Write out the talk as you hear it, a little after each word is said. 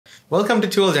Welcome to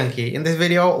Tool Junkie. In this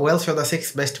video, we'll show the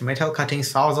 6 best metal cutting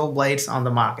Sawzall blades on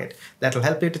the market that will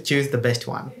help you to choose the best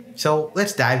one. So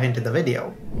let's dive into the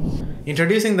video.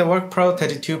 Introducing the WORKPRO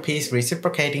 32-piece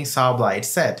reciprocating saw blade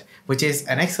set, which is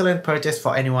an excellent purchase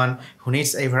for anyone who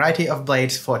needs a variety of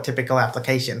blades for typical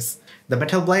applications. The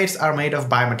metal blades are made of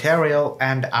biomaterial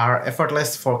and are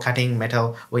effortless for cutting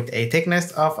metal with a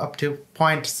thickness of up to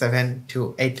 0.7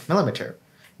 to 8 mm.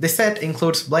 This set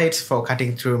includes blades for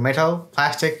cutting through metal,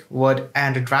 plastic, wood,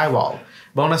 and drywall.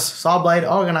 Bonus saw blade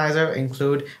organizer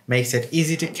include makes it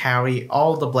easy to carry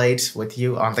all the blades with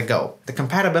you on the go. The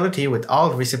compatibility with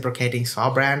all reciprocating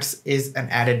saw brands is an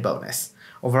added bonus.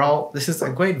 Overall, this is a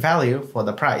great value for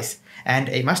the price, and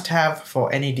a must-have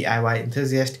for any DIY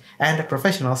enthusiast and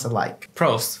professionals alike.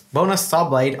 Pros: bonus saw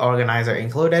blade organizer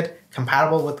included,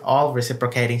 compatible with all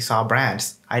reciprocating saw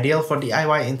brands, ideal for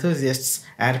DIY enthusiasts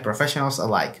and professionals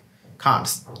alike.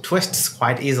 Cons: twists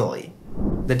quite easily.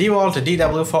 The DEWALT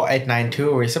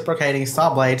DW4892 reciprocating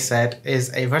saw blade set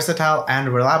is a versatile and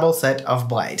reliable set of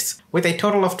blades. With a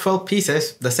total of 12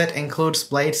 pieces, the set includes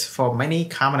blades for many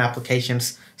common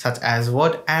applications such as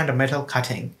wood and metal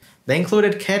cutting. The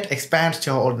included kit expands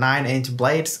to hold 9-inch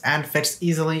blades and fits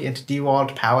easily into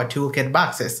DEWALT Power Toolkit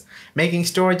boxes, making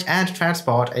storage and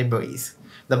transport a breeze.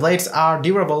 The blades are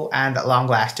durable and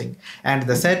long-lasting, and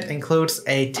the set includes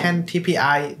a 10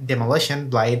 TPI demolition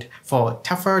blade for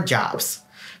tougher jobs.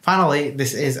 Finally,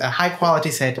 this is a high-quality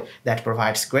set that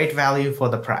provides great value for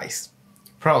the price.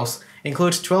 Pros: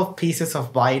 includes 12 pieces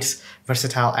of blades,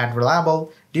 versatile and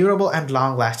reliable, durable and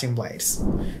long-lasting blades.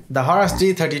 The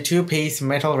HORUSDY 32-piece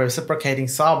metal reciprocating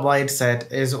saw blade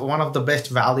set is one of the best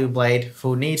value blade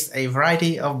who needs a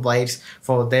variety of blades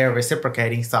for their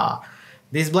reciprocating saw.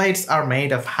 These blades are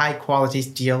made of high-quality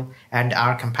steel and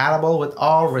are compatible with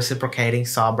all reciprocating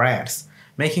saw brands,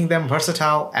 making them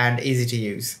versatile and easy to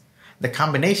use. The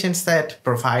combination set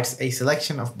provides a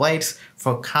selection of blades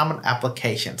for common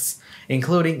applications,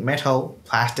 including metal,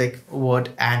 plastic, wood,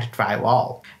 and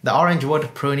drywall. The orange wood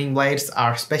pruning blades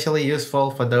are especially useful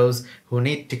for those who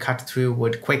need to cut through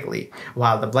wood quickly,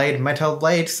 while the blade metal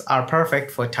blades are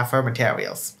perfect for tougher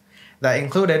materials. The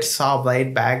included saw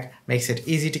blade bag makes it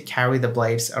easy to carry the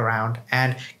blades around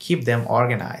and keep them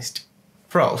organized.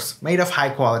 Pros: made of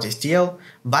high-quality steel,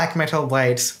 black metal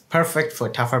blades, perfect for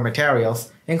tougher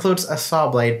materials, includes a saw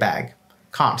blade bag.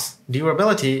 Cons: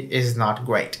 durability is not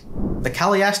great. The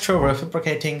Caliastro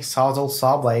reciprocating Sawzall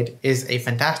saw blade is a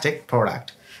fantastic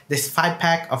product. This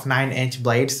 5-pack of 9-inch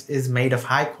blades is made of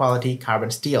high-quality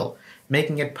carbon steel,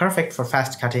 making it perfect for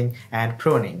fast cutting and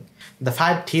pruning. The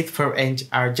 5 teeth per inch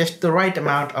are just the right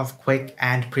amount of quick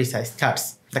and precise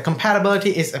cuts. The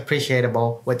compatibility is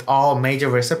appreciable with all major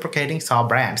reciprocating saw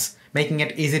brands, making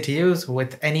it easy to use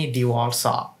with any DEWALT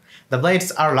saw. The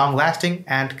blades are long-lasting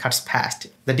and cuts fast.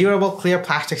 The durable clear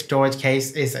plastic storage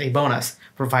case is a bonus,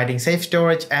 providing safe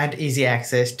storage and easy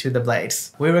access to the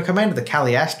blades. We recommend the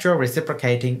Caliastro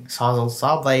reciprocating Sawzall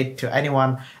saw blade to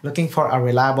anyone looking for a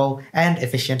reliable and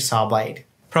efficient saw blade.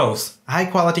 Pros: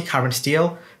 high-quality carbon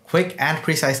steel, quick and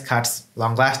precise cuts,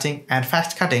 long-lasting and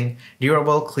fast cutting,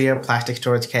 durable clear plastic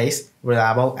storage case,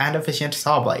 reliable and efficient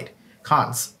saw blade.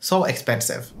 Cons: so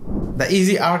expensive. The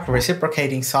EZARC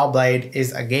reciprocating saw blade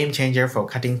is a game changer for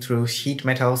cutting through sheet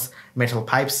metals, metal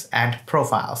pipes, and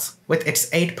profiles. With its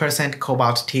 8%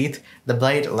 cobalt teeth, the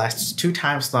blade lasts 2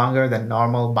 times longer than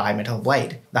normal bimetal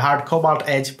blade. The hard cobalt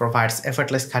edge provides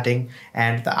effortless cutting,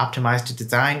 and the optimized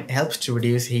design helps to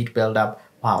reduce heat buildup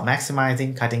while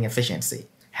maximizing cutting efficiency.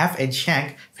 Half-inch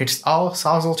shank fits all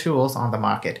Sawzall tools on the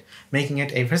market, making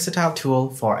it a versatile tool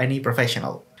for any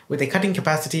professional. With a cutting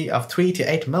capacity of 3 to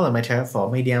 8 mm for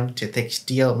medium to thick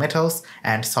steel metals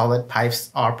and solid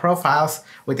pipes or profiles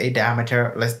with a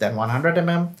diameter less than 100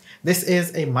 mm, this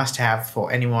is a must-have for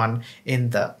anyone in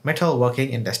the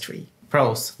metalworking industry.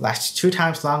 Pros: lasts 2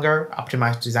 times longer,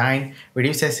 optimized design,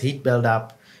 reduces heat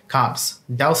buildup. Cons: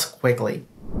 dulls quickly.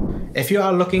 If you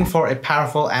are looking for a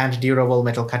powerful and durable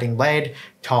metal cutting blade,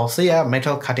 TOLESA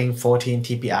Metal Cutting 14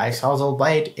 TPI Sawzall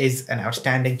blade is an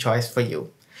outstanding choice for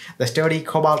you. The sturdy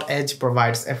cobalt edge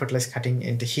provides effortless cutting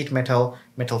into sheet metal,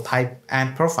 metal pipe,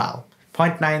 and profile.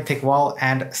 0.9 thick wall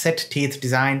and set teeth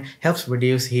design helps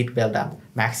reduce heat buildup,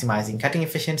 maximizing cutting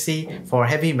efficiency for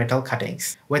heavy metal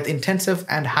cuttings. With intensive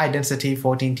and high-density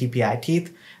 14 TPI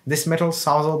teeth, this metal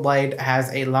Sawzall blade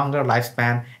has a longer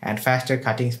lifespan and faster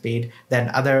cutting speed than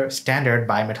other standard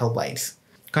bimetal blades.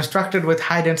 Constructed with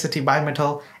high-density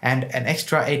bimetal and an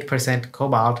extra 8%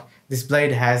 cobalt, this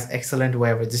blade has excellent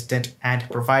wear resistance and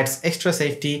provides extra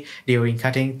safety during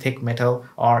cutting thick metal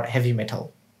or heavy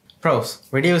metal. Pros: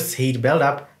 reduced heat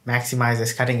buildup,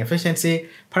 maximizes cutting efficiency,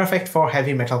 perfect for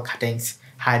heavy metal cuttings,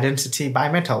 high density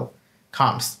bimetal.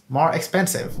 Cons: more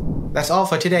expensive. That's all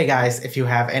for today, guys. If you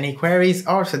have any queries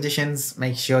or suggestions,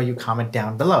 make sure you comment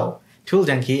down below. Tool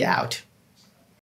Junkie out.